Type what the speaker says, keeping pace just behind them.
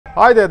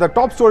Hi there, the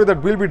top story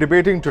that we'll be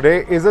debating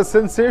today is a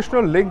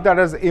sensational link that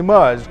has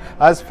emerged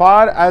as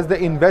far as the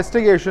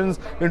investigations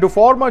into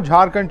former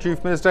Jharkhand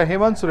Chief Minister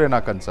Hemant Soren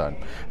are concerned.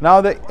 Now,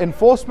 the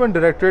Enforcement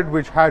Directorate,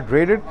 which had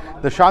raided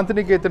the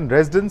Shantiniketan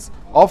residence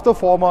of the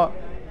former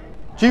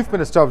Chief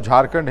Minister of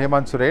Jharkhand,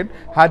 Hemant Soren,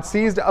 had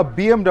seized a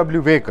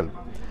BMW vehicle.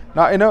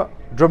 Now, in a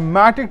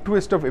dramatic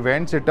twist of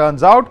events, it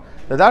turns out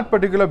that that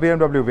particular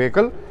BMW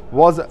vehicle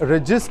was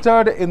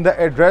registered in the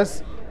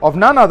address of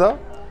none other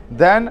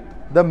than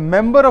the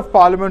Member of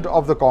Parliament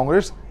of the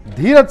Congress,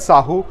 Dhiraj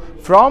Sahu,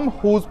 from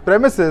whose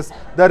premises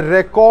the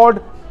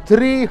record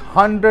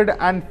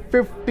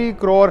 350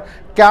 crore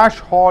cash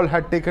haul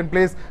had taken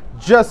place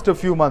just a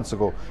few months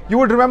ago. You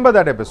would remember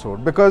that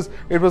episode because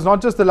it was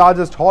not just the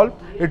largest haul,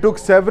 it took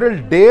several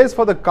days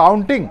for the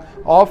counting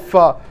of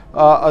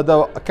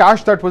the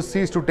cash that was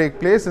seized to take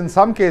place. In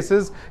some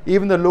cases,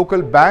 even the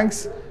local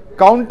banks'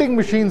 counting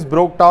machines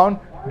broke down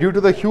due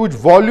to the huge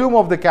volume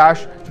of the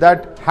cash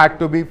that had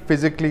to be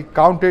physically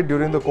counted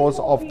during the course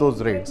of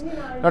those raids.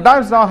 Now,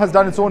 Times Now has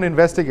done its own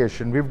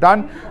investigation. We've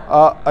done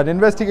an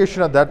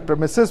investigation at that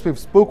premises. We've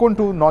spoken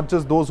to not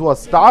just those who are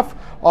staff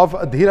of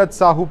Dhiraj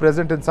Sahu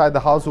present inside the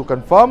house who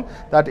confirm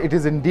that it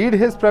is indeed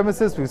his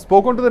premises. We've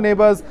spoken to the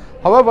neighbors.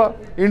 However,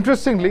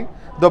 interestingly,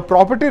 the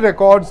property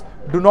records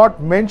do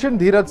not mention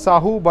Dhiraj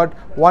Sahu, but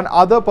one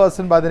other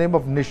person by the name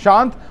of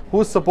Nishant,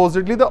 who is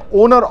supposedly the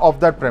owner of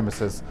that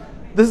premises.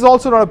 This is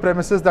also not a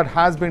premises that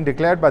has been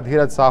declared by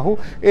Dhiraj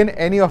Sahu in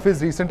any of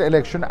his recent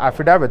election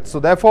affidavits. So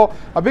therefore,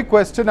 a big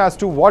question as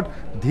to what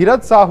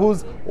Dhiraj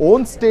Sahu's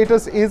own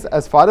status is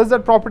as far as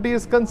that property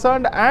is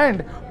concerned,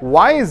 and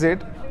why is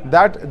it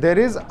that there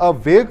is a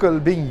vehicle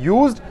being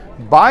used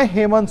by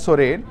Hemant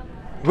Soren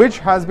which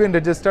has been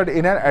registered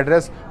in an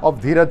address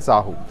of Dhiraj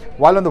Sahu.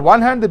 While on the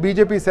one hand, the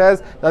BJP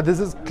says that this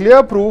is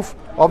clear proof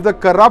of the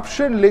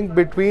corruption link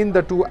between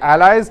the two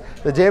allies,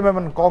 the JMM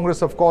and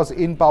Congress, of course,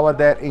 in power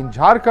there in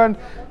Jharkhand.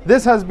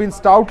 This has been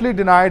stoutly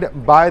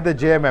denied by the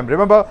JMM.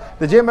 Remember,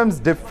 the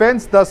JMM's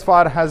defense thus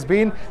far has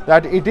been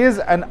that it is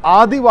an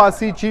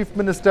Adivasi chief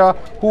minister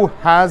who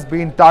has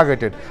been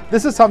targeted.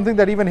 This is something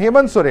that even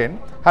Hemant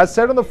Soren has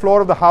said on the floor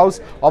of the House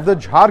of the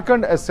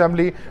Jharkhand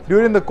Assembly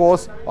during the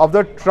course of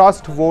the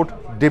trust vote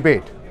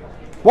debate.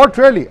 What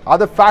really are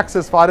the facts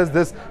as far as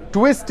this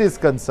twist is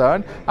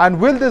concerned, and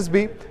will this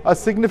be a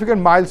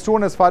significant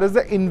milestone as far as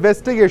the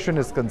investigation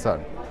is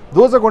concerned?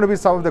 Those are going to be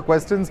some of the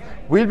questions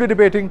we'll be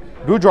debating.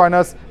 Do join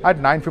us at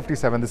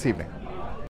 9:57 this evening.